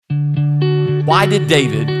Why did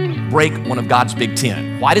David break one of God's big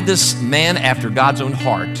 10? Why did this man after God's own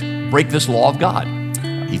heart break this law of God?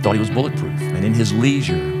 He thought he was bulletproof, and in his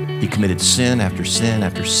leisure, he committed sin after sin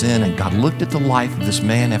after sin, and God looked at the life of this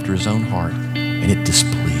man after his own heart, and it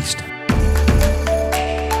displeased him.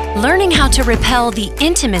 Learning how to repel the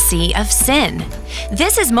intimacy of sin.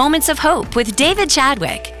 This is Moments of Hope with David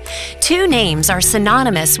Chadwick. Two names are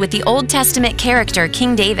synonymous with the Old Testament character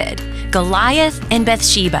King David, Goliath and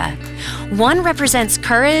Bathsheba. One represents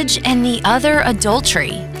courage and the other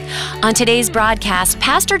adultery. On today's broadcast,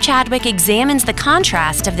 Pastor Chadwick examines the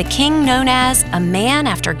contrast of the king known as a man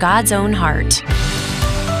after God's own heart.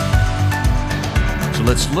 So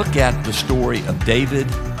let's look at the story of David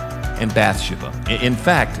and Bathsheba. In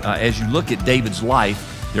fact, as you look at David's life,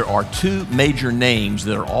 there are two major names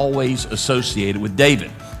that are always associated with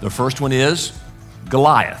David. The first one is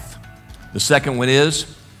Goliath. The second one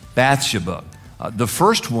is Bathsheba. The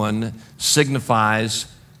first one signifies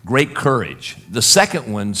great courage. The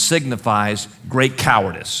second one signifies great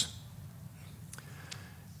cowardice.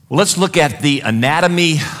 Well, let's look at the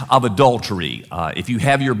anatomy of adultery. If you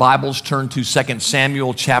have your Bibles, turn to 2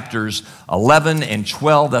 Samuel chapters 11 and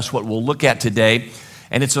 12. That's what we'll look at today.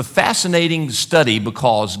 And it's a fascinating study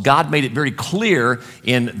because God made it very clear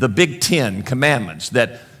in the Big 10 commandments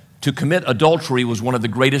that to commit adultery was one of the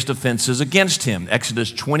greatest offenses against him.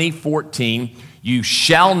 Exodus 20:14, you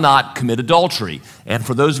shall not commit adultery. And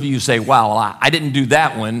for those of you who say, wow, well, I didn't do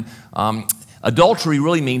that one, adultery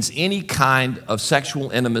really means any kind of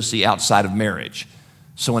sexual intimacy outside of marriage.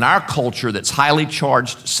 So in our culture that's highly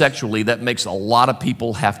charged sexually, that makes a lot of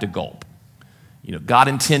people have to gulp. You know, God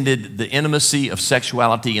intended the intimacy of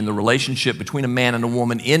sexuality in the relationship between a man and a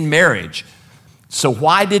woman in marriage. So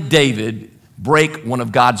why did David break one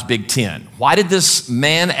of God's big 10? Why did this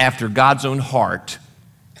man after God's own heart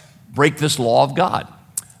break this law of God?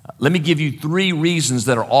 Let me give you three reasons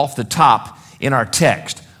that are off the top in our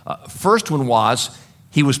text. First one was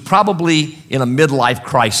he was probably in a midlife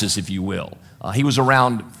crisis, if you will. He was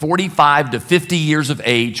around 45 to 50 years of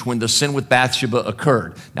age when the sin with Bathsheba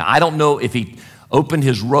occurred. Now, I don't know if he opened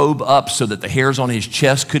his robe up so that the hairs on his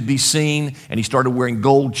chest could be seen, and he started wearing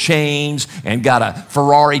gold chains and got a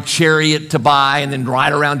Ferrari chariot to buy and then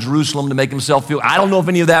ride around Jerusalem to make himself feel. I don't know if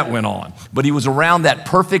any of that went on, but he was around that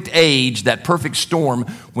perfect age, that perfect storm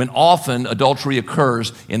when often adultery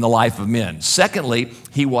occurs in the life of men. Secondly,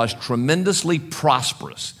 he was tremendously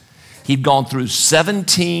prosperous. He'd gone through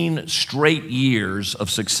 17 straight years of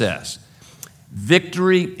success.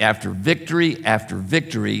 Victory after victory after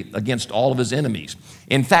victory against all of his enemies.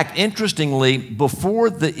 In fact, interestingly, before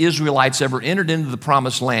the Israelites ever entered into the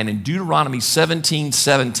promised land, in Deuteronomy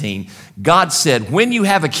 17:17, God said, when you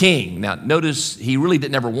have a king, now notice he really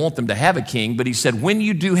didn't ever want them to have a king, but he said, when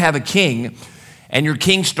you do have a king, and your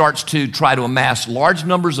king starts to try to amass large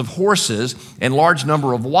numbers of horses and large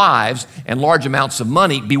number of wives and large amounts of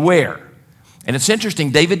money, beware. And it's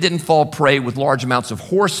interesting, David didn't fall prey with large amounts of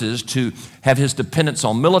horses to have his dependence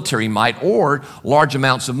on military might or large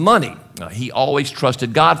amounts of money. He always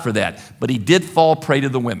trusted God for that, but he did fall prey to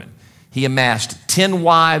the women. He amassed 10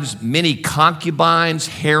 wives, many concubines,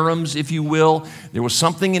 harems, if you will. There was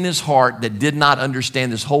something in his heart that did not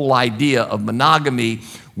understand this whole idea of monogamy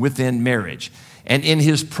within marriage. And in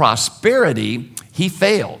his prosperity, he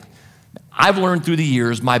failed. I've learned through the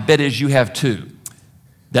years, my bet is you have too,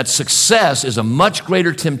 that success is a much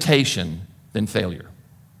greater temptation than failure.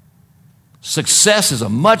 Success is a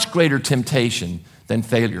much greater temptation than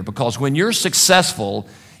failure because when you're successful,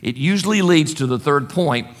 it usually leads to the third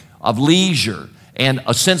point of leisure and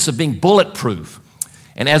a sense of being bulletproof.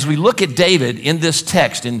 And as we look at David in this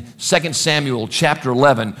text in 2 Samuel chapter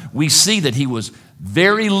 11, we see that he was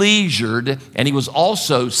very leisured and he was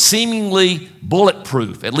also seemingly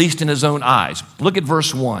bulletproof, at least in his own eyes. Look at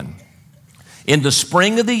verse 1. In the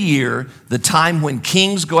spring of the year, the time when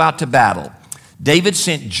kings go out to battle, David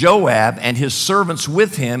sent Joab and his servants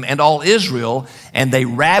with him and all Israel, and they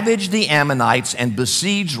ravaged the Ammonites and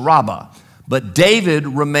besieged Rabbah. But David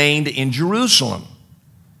remained in Jerusalem.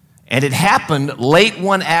 And it happened late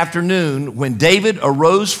one afternoon when David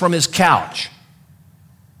arose from his couch.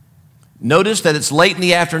 Notice that it's late in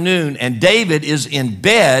the afternoon and David is in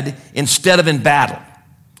bed instead of in battle.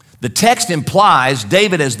 The text implies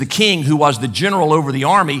David, as the king who was the general over the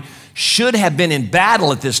army, should have been in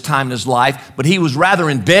battle at this time in his life, but he was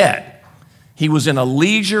rather in bed. He was in a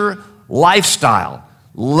leisure lifestyle.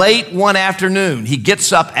 Late one afternoon, he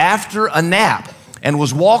gets up after a nap and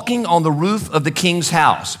was walking on the roof of the king's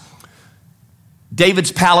house.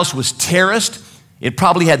 David's palace was terraced It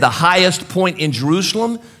probably had the highest point in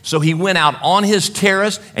Jerusalem, so he went out on his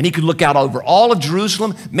terrace and he could look out over all of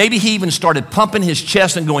Jerusalem. Maybe he even started pumping his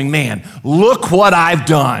chest and going, man, look what I've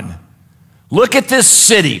done. Look at this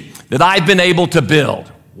city that I've been able to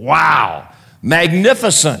build. Wow,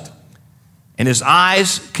 magnificent. And his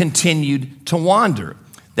eyes continued to wander,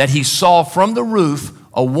 that he saw from the roof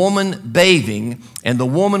a woman bathing, and the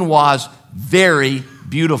woman was very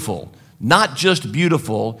beautiful. Not just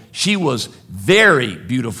beautiful, she was very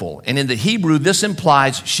beautiful. And in the Hebrew, this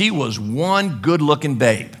implies she was one good-looking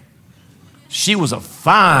babe. She was a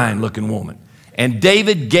fine-looking woman. And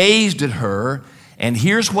David gazed at her, and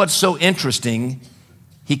here's what's so interesting.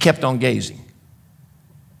 He kept on gazing.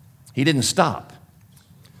 He didn't stop.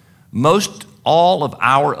 Most all of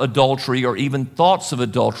our adultery or even thoughts of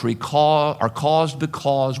adultery are caused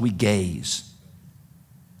because we gaze.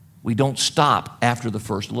 We don't stop after the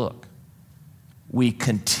first look. We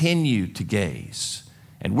continue to gaze.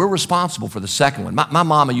 And we're responsible for the second one. My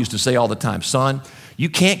mama used to say all the time, son, you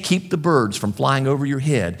can't keep the birds from flying over your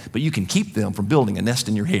head, but you can keep them from building a nest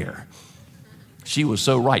in your hair. She was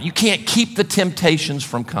so right. You can't keep the temptations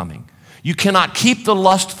from coming. You cannot keep the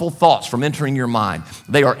lustful thoughts from entering your mind.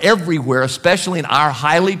 They are everywhere, especially in our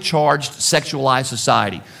highly charged, sexualized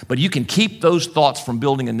society. But you can keep those thoughts from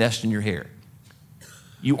building a nest in your hair.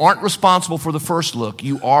 You aren't responsible for the first look.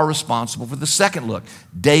 You are responsible for the second look.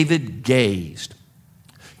 David gazed.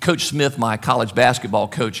 Coach Smith, my college basketball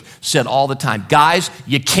coach, said all the time, guys,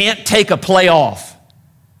 you can't take a play off.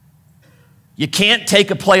 You can't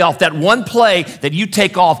take a play off. That one play that you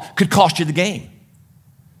take off could cost you the game.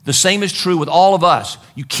 The same is true with all of us.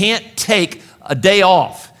 You can't take a day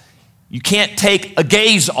off. You can't take a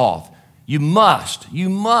gaze off. You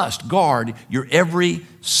must guard your every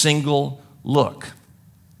single look.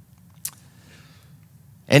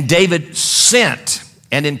 And David sent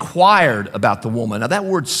and inquired about the woman. Now that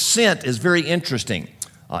word sent is very interesting.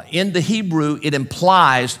 In the Hebrew, it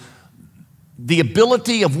implies the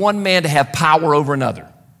ability of one man to have power over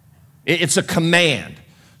another. It's a command.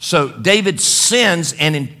 So David sends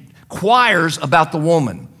and inquires about the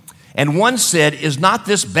woman. And one said, is not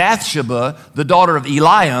this Bathsheba, the daughter of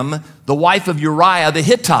Eliam, the wife of Uriah the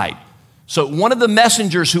Hittite? So one of the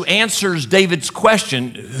messengers who answers David's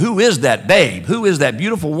question, who is that babe? Who is that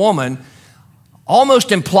beautiful woman?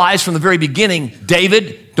 Almost implies from the very beginning,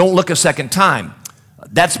 David, don't look a second time.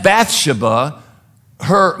 That's Bathsheba.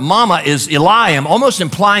 Her mama is Eliam, almost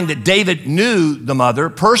implying that David knew the mother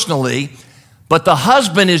personally, but the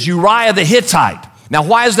husband is Uriah the Hittite. Now,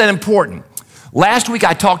 why is that important? Last week,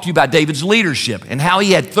 I talked to you about David's leadership and how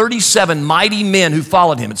he had 37 mighty men who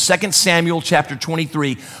followed him. It's 2 Samuel chapter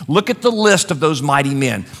 23. Look at the list of those mighty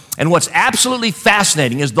men. And what's absolutely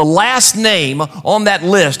fascinating is the last name on that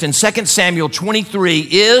list in 2 Samuel 23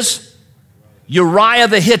 is Uriah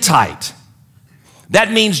the Hittite. That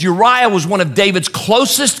means Uriah was one of David's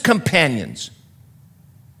closest companions.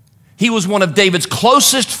 He was one of David's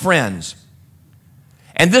closest friends.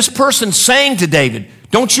 And this person saying to David,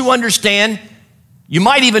 don't you understand? You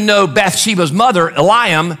might even know Bathsheba's mother,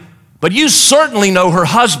 Eliam, but you certainly know her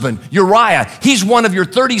husband, Uriah. He's one of your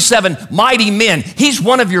 37 mighty men. He's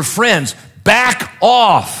one of your friends. Back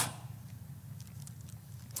off.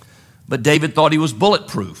 But David thought he was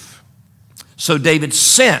bulletproof. So David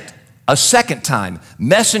sent a second time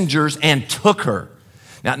messengers and took her.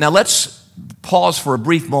 Now let's pause for a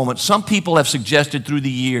brief moment. Some people have suggested through the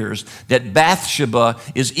years that Bathsheba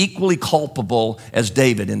is equally culpable as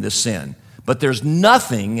David in this sin. But there's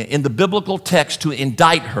nothing in the biblical text to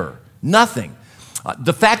indict her. Nothing.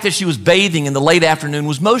 The fact that she was bathing in the late afternoon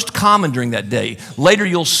was most common during that day. Later,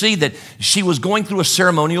 you'll see that she was going through a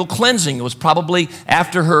ceremonial cleansing. It was probably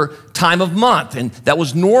after her time of month, and that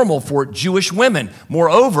was normal for Jewish women.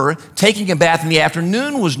 Moreover, taking a bath in the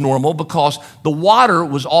afternoon was normal because the water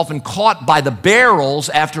was often caught by the barrels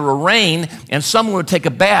after a rain, and someone would take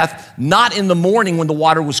a bath not in the morning when the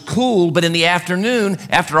water was cool, but in the afternoon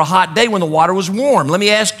after a hot day when the water was warm. Let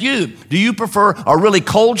me ask you, do you prefer a really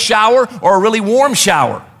cold shower or a really warm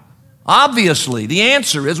shower? Obviously, the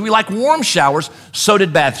answer is we like warm showers. So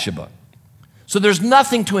did Bathsheba. So there's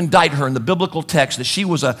nothing to indict her in the biblical text that she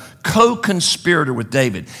was a co-conspirator with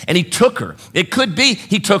David. And he took her. It could be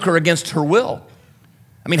he took her against her will.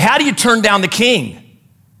 I mean, how do you turn down the king?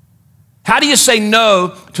 How do you say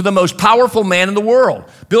no to the most powerful man in the world?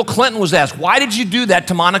 Bill Clinton was asked, why did you do that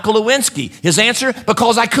to Monica Lewinsky? His answer,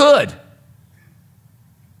 because I could.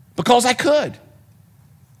 Because I could.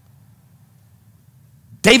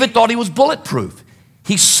 David thought he was bulletproof.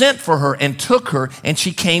 He sent for her and took her, and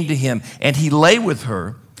she came to him, and he lay with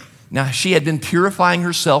her. Now, she had been purifying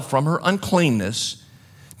herself from her uncleanness.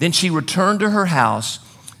 Then she returned to her house,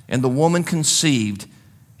 and the woman conceived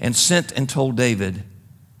and sent and told David,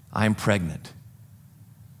 I am pregnant.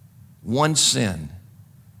 One sin,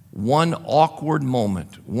 one awkward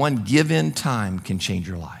moment, one give-in time can change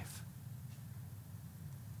your life.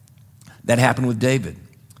 That happened with David.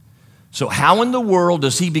 So how in the world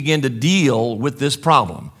does he begin to deal with this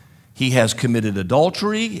problem? He has committed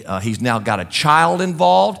adultery. He's now got a child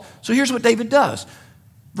involved. So here's what David does.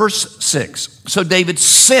 Verse 6. So David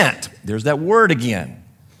sent, there's that word again,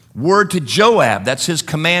 word to Joab, that's his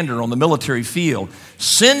commander on the military field.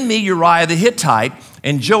 Send me Uriah the Hittite.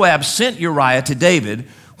 And Joab sent Uriah to David.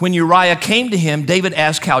 When Uriah came to him, David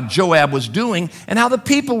asked how Joab was doing and how the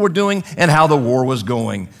people were doing and how the war was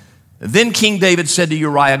going. Then King David said to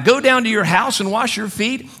Uriah, go down to your house and wash your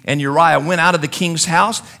feet. And Uriah went out of the king's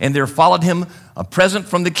house, and there followed him a present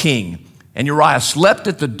from the king. And Uriah slept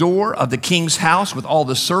at the door of the king's house with all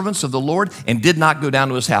the servants of the Lord and did not go down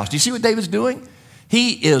to his house. Do you see what David's doing?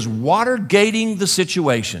 He is water-gating the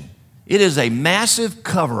situation. It is a massive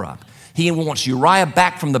cover-up. He wants Uriah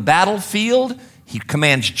back from the battlefield. He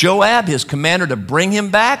commands Joab, his commander, to bring him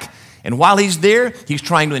back. And while he's there, he's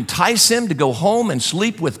trying to entice him to go home and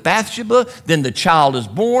sleep with Bathsheba. Then the child is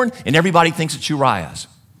born, and everybody thinks it's Uriah's.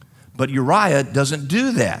 But Uriah doesn't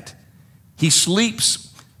do that. He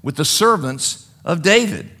sleeps with the servants of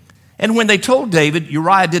David. And when they told David,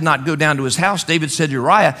 Uriah did not go down to his house, David said to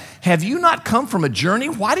Uriah, have you not come from a journey?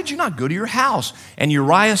 Why did you not go to your house? And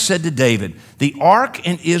Uriah said to David, the ark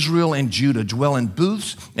and Israel and Judah dwell in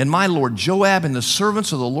booths, and my lord Joab and the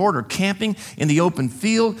servants of the Lord are camping in the open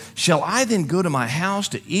field. Shall I then go to my house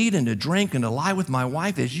to eat and to drink and to lie with my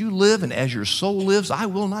wife? As you live and as your soul lives, I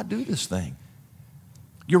will not do this thing.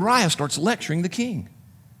 Uriah starts lecturing the king.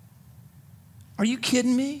 Are you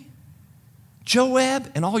kidding me?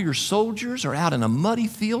 Joab and all your soldiers are out in a muddy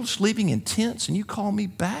field sleeping in tents, and you call me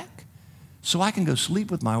back so I can go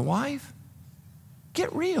sleep with my wife?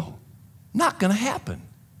 Get real. Not going to happen.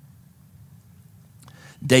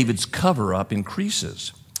 David's cover-up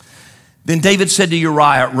increases. Then David said to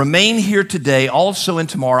Uriah, remain here today, also and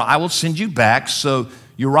tomorrow I will send you back. So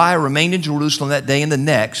Uriah remained in Jerusalem that day and the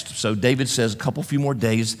next. So David says a few more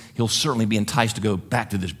days, he'll certainly be enticed to go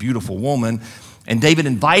back to this beautiful woman. And David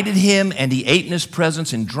invited him, and he ate in his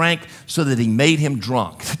presence and drank so that he made him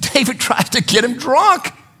drunk. David tries to get him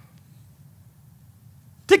drunk,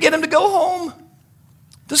 to get him to go home,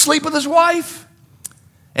 to sleep with his wife.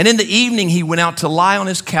 And in the evening, he went out to lie on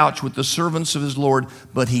his couch with the servants of his Lord,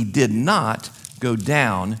 but he did not go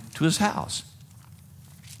down to his house.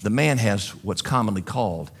 The man has what's commonly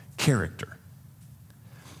called character.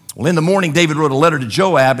 Well, in the morning, David wrote a letter to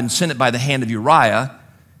Joab and sent it by the hand of Uriah.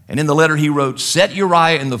 And in the letter he wrote, set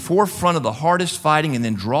Uriah in the forefront of the hardest fighting and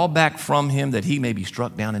then draw back from him that he may be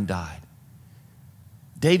struck down and die.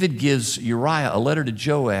 David gives Uriah a letter to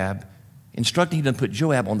Joab, instructing him to put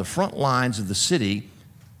Joab on the front lines of the city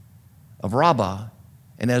of Rabbah.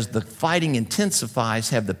 And as the fighting intensifies,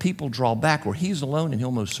 have the people draw back where he's alone and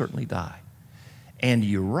he'll most certainly die. And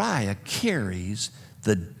Uriah carries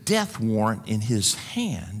the death warrant in his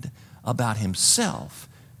hand about himself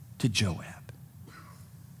to Joab.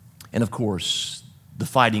 And of course, the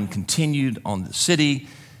fighting continued on the city.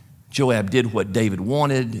 Joab did what David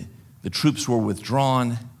wanted. The troops were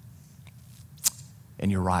withdrawn, and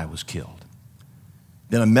Uriah was killed.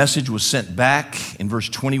 Then a message was sent back in verse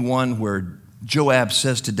 21 where Joab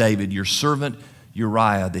says to David, your servant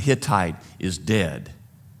Uriah the Hittite is dead.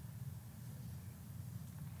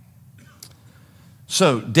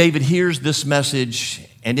 So David hears this message,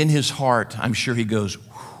 and in his heart, I'm sure he goes,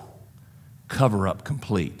 cover up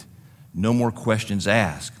complete. No more questions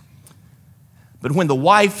asked. But when the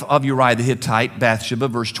wife of Uriah the Hittite, Bathsheba,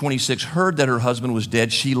 verse 26, heard that her husband was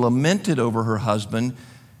dead, she lamented over her husband.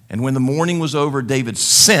 And when the mourning was over, David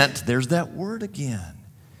sent, there's that word again.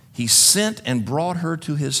 He sent and brought her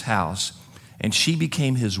to his house, and she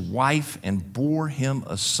became his wife and bore him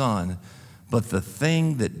a son. But the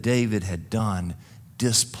thing that David had done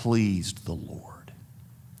displeased the Lord.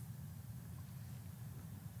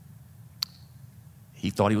 He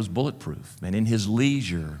thought he was bulletproof, and in his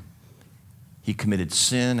leisure, he committed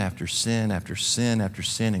sin after sin after sin after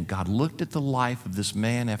sin, and God looked at the life of this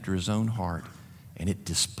man after his own heart, and it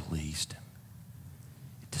displeased him.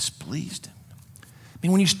 It displeased him. I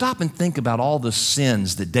mean, when you stop and think about all the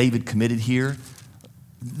sins that David committed here,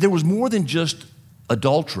 there was more than just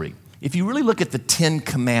adultery. If you really look at the 10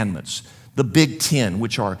 commandments, the big 10,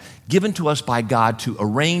 which are given to us by God to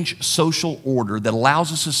arrange social order that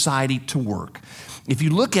allows a society to work. if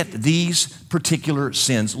you look at these particular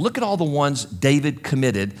sins, look at all the ones David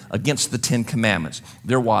committed against the 10 Commandments.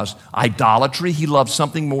 There was idolatry. He loved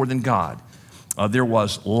something more than God. There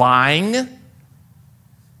was lying.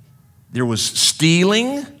 There was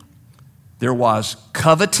stealing. There was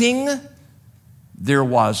coveting. There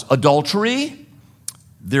was adultery.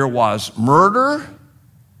 There was murder.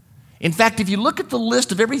 In fact, if you look at the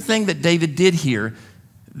list of everything that David did here,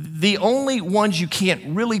 the only ones you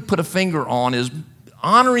can't really put a finger on is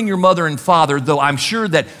honoring your mother and father, though I'm sure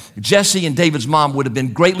that Jesse and David's mom would have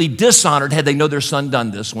been greatly dishonored had they known their son done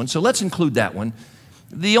this one. So let's include that one.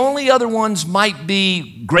 The only other ones might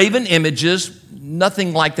be graven images.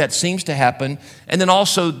 Nothing like that seems to happen. And then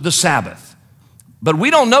also the Sabbath. But we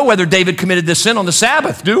don't know whether David committed this sin on the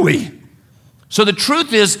Sabbath, do we? So the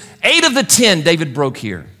truth is, 8 of the 10 David broke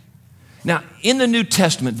here. Now, in the New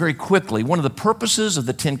Testament, very quickly, one of the purposes of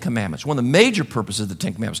the 10 Commandments, one of the major purposes of the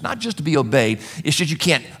 10 Commandments, not just to be obeyed, it's just you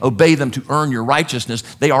can't obey them to earn your righteousness.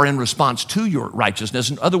 They are in response to your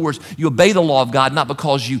righteousness. In other words, you obey the law of God not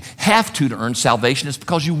because you have to earn salvation, it's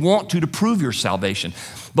because you want to prove your salvation.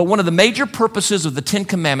 But one of the major purposes of the 10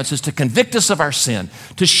 Commandments is to convict us of our sin,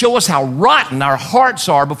 to show us how rotten our hearts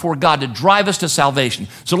are before God, to drive us to salvation.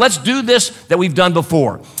 So let's do this that we've done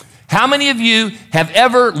before. How many of you have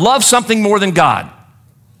ever loved something more than God?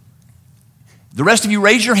 The rest of you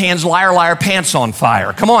raise your hands, liar, liar, pants on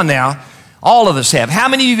fire. Come on now. All of us have. How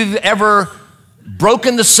many of you have ever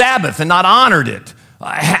broken the Sabbath and not honored it?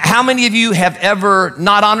 How many of you have ever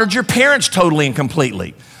not honored your parents totally and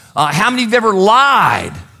completely? How many of you have ever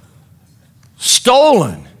lied,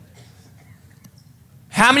 stolen?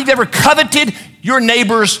 How many of you have ever coveted your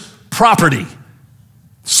neighbor's property?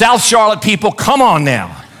 South Charlotte people, come on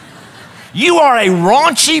now. You are a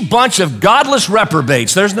raunchy bunch of godless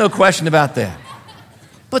reprobates. There's no question about that.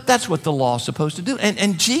 But that's what the law is supposed to do.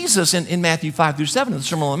 And Jesus in Matthew 5 through 7, in the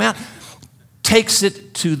Sermon on the Mount, takes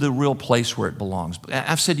it to the real place where it belongs.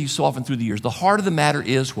 I've said to you so often through the years, the heart of the matter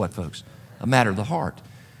is what, folks? A matter of the heart.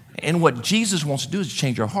 And what Jesus wants to do is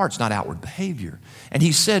change our hearts, not outward behavior. And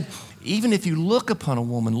he said, even if you look upon a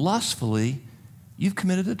woman lustfully, you've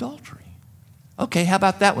committed adultery. Okay, how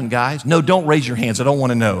about that one, guys? No, don't raise your hands. I don't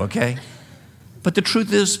want to know, okay? But the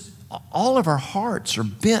truth is, all of our hearts are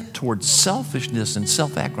bent towards selfishness and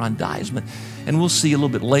self-aggrandizement, and we'll see a little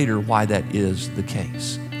bit later why that is the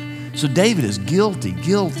case. So David is guilty.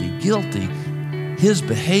 His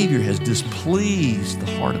behavior has displeased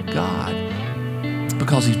the heart of God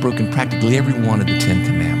because he's broken practically every one of the 10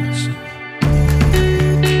 Commandments.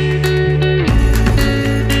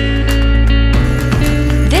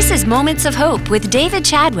 This is Moments of Hope with David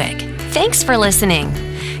Chadwick. Thanks for listening.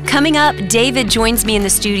 Coming up, David joins me in the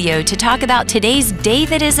studio to talk about today's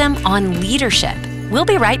Davidism on leadership. We'll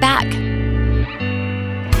be right back.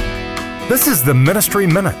 This is the Ministry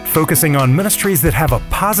Minute, focusing on ministries that have a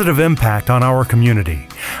positive impact on our community.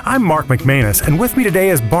 I'm Mark McManus, and with me today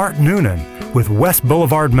is Bart Noonan with West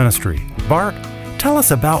Boulevard Ministry. Bart, tell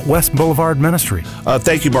us about West Boulevard Ministry.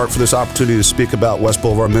 Thank you, Mark, for this opportunity to speak about West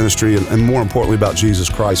Boulevard Ministry and more importantly about Jesus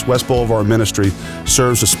Christ. West Boulevard Ministry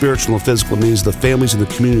serves the spiritual and physical needs of the families and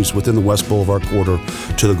the communities within the West Boulevard corridor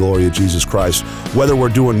to the glory of Jesus Christ. Whether we're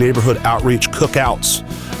doing neighborhood outreach, cookouts,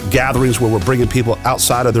 gatherings where we're bringing people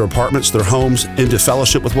outside of their apartments, their homes, into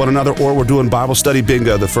fellowship with one another, or we're doing Bible study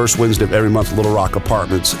bingo the first Wednesday of every month at Little Rock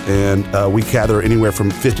Apartments. And we gather anywhere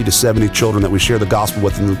from 50 to 70 children that we share the gospel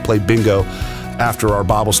with and we play bingo after our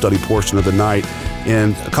Bible study portion of the night.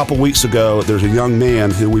 And a couple weeks ago, there's a young man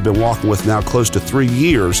who we've been walking with now close to 3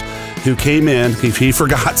 years who came in. He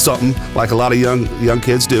forgot something, like a lot of young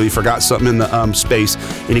kids do. He forgot something in the space,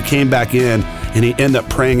 and he came back in, and he ended up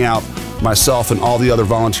praying out myself and all the other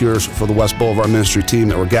volunteers for the West Boulevard Ministry team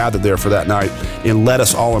that were gathered there for that night, and led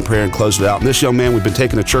us all in prayer and closed it out. And this young man, we've been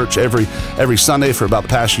taking to church every Sunday for about the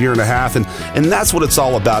past year and a half, and that's what it's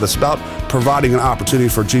all about. It's about providing an opportunity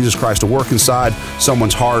for Jesus Christ to work inside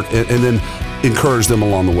someone's heart and then encourage them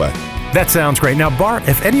along the way. That sounds great. Now, Bart,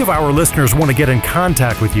 if any of our listeners want to get in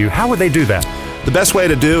contact with you, how would they do that? The best way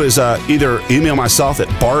to do is either email myself at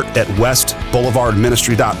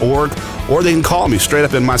bart@westboulevardministry.org, or they can call me straight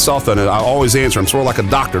up in my cell phone, and I always answer. I'm sort of like a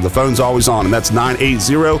doctor. The phone's always on, and that's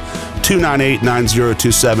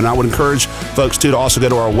 980-298-9027. I would encourage folks, too, to also go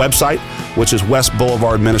to our website, which is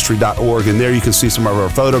westboulevardministry.org, and there you can see some of our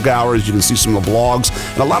photo galleries, you can see some of the blogs,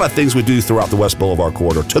 and a lot of things we do throughout the West Boulevard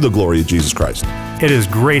corridor to the glory of Jesus Christ. It is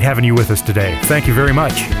great having you with us today. Thank you very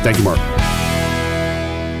much. Thank you, Mark.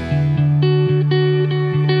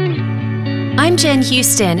 I'm Jen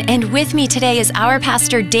Houston, and with me today is our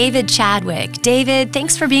pastor, David Chadwick. David,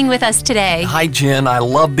 thanks for being with us today. Hi, Jen. I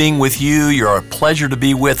love being with you. You're a pleasure to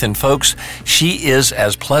be with. And folks, she is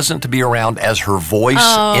as pleasant to be around as her voice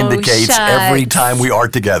indicates every time we are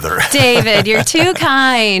together. David, you're too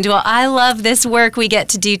kind. Well, I love this work we get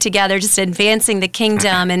to do together, just advancing the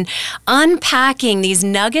kingdom and unpacking these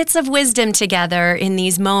nuggets of wisdom together in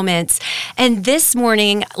these moments. And this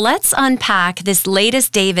morning, let's unpack this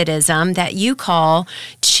latest Davidism that you call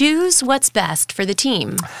choose what's best for the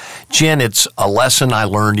team. Jen, it's a lesson I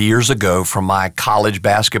learned years ago from my college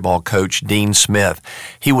basketball coach, Dean Smith.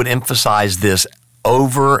 He would emphasize this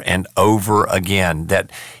over and over again, that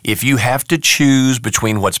if you have to choose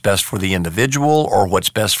between what's best for the individual or what's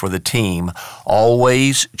best for the team,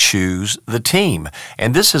 always choose the team.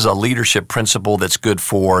 And this is a leadership principle that's good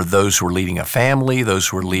for those who are leading a family, those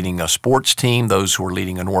who are leading a sports team, those who are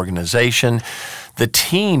leading an organization. The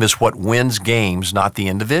team is what wins games, not the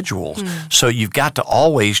individuals. So you've got to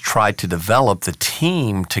always try to develop the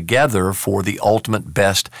team together for the ultimate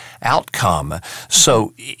best outcome.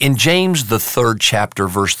 So in James, the 3rd chapter,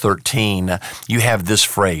 verse 13, you have this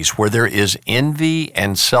phrase, where there is envy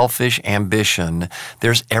and selfish ambition,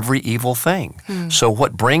 there's every evil thing. So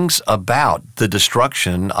what brings about the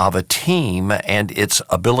destruction of a team and its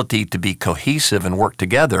ability to be cohesive and work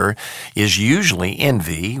together is usually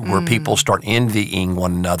envy, where people start envying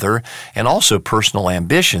one another, and also personal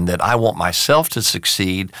ambition, that I want myself to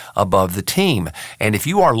succeed above the team. And if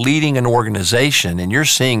you are leading an organization and you're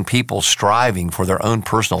seeing people striving for their own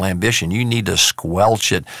personal ambition, you need to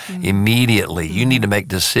squelch it immediately. You need to make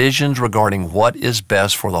decisions regarding what is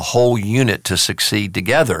best for the whole unit to succeed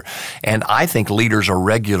together. And I think leaders are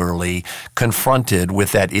regularly confronted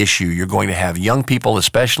with that issue. You're going to have young people,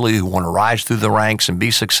 especially, who want to rise through the ranks and be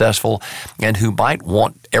successful, and who might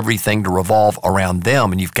want everything to revolve around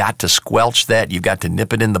them. And you've got to squelch that. You've got to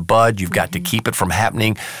nip it in the bud. You've got to keep it from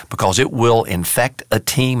happening, because it will infect a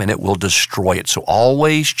team and it will destroy it. So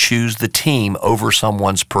always choose the team over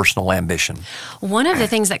someone's personal ambition. One of the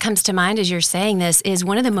things that comes to mind as you're saying this is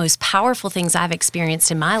one of the most powerful things I've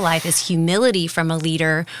experienced in my life is humility from a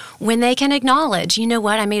leader, when they can acknowledge, you know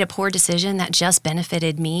what, I made a poor decision that just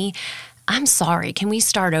benefited me. I'm sorry, can we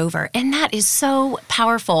start over? And that is so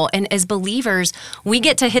powerful. And as believers, we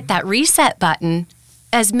get to hit that reset button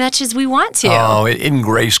as much as we want to. Oh, isn't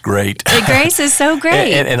grace great? Grace is so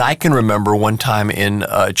great. And I can remember one time in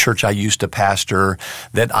a church I used to pastor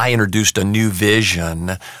that I introduced a new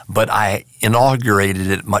vision, but I inaugurated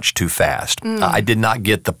it much too fast. I did not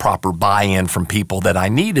get the proper buy-in from people that I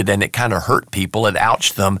needed, and it kind of hurt people. It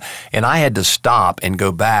ouched them, and I had to stop and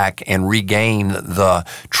go back and regain the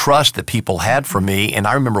trust that people had for me. And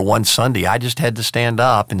I remember one Sunday, I just had to stand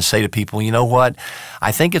up and say to people, you know what?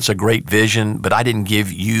 I think it's a great vision, but I didn't give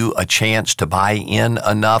you a chance to buy in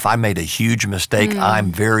enough. I made a huge mistake.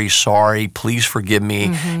 I'm very sorry. Please forgive me.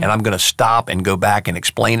 And I'm going to stop and go back and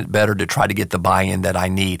explain it better to try to get the buy-in that I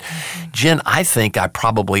need. Jen, I think I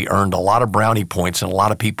probably earned a lot of brownie points in a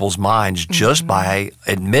lot of people's minds just by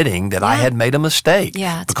admitting that I had made a mistake.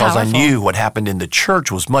 Yeah, it's because powerful. I knew what happened in the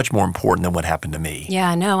church was much more important than what happened to me.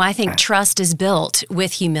 Yeah, no, I think trust is built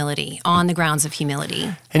with humility, on the grounds of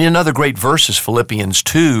humility. And another great verse is Philippians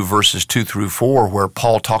 2, verses 2 through 4, where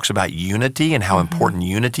Paul talks about unity and how important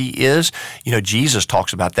unity is. You know, Jesus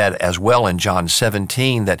talks about that as well in John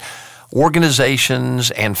 17, that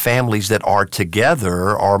organizations and families that are together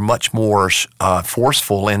are much more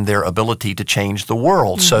forceful in their ability to change the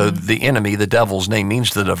world. So the enemy, the devil's name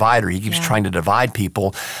means the divider. He keeps trying to divide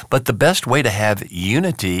people. But the best way to have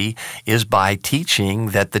unity is by teaching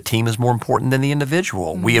that the team is more important than the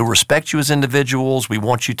individual. We respect you as individuals. We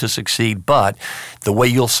want you to succeed. But the way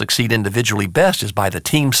you'll succeed individually best is by the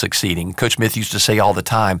team succeeding. Coach Smith used to say all the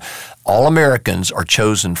time, all Americans are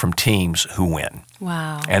chosen from teams who win.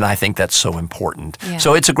 Wow. And I think that's so important. Yeah.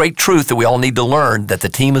 So it's a great truth that we all need to learn, that the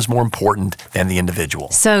team is more important than the individual.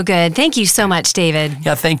 So good. Thank you so much, David.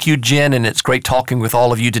 Yeah, thank you, Jen, and it's great talking with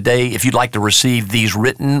all of you today. If you'd like to receive these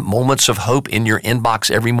written moments of hope in your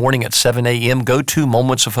inbox every morning at 7 a.m., go to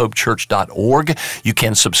momentsofhopechurch.org. You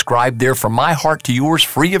can subscribe there from my heart to yours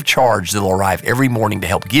free of charge. They'll arrive every morning to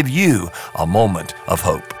help give you a moment of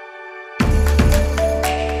hope.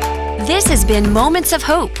 This has been Moments of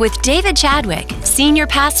Hope with David Chadwick, Senior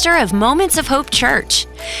Pastor of Moments of Hope Church.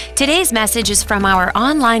 Today's message is from our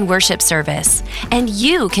online worship service, and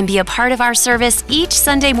you can be a part of our service each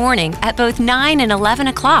Sunday morning at both 9 and 11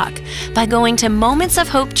 o'clock by going to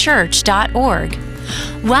momentsofhopechurch.org.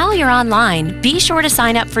 While you're online, be sure to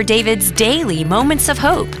sign up for David's daily Moments of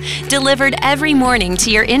Hope, delivered every morning to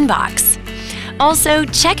your inbox. Also,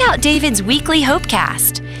 check out David's weekly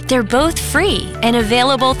Hopecast. They're both free and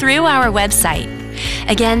available through our website.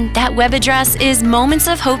 Again, that web address is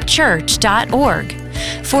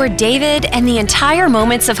momentsofhopechurch.org. For David and the entire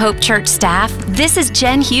Moments of Hope Church staff, this is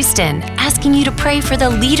Jen Houston asking you to pray for the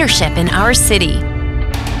leadership in our city.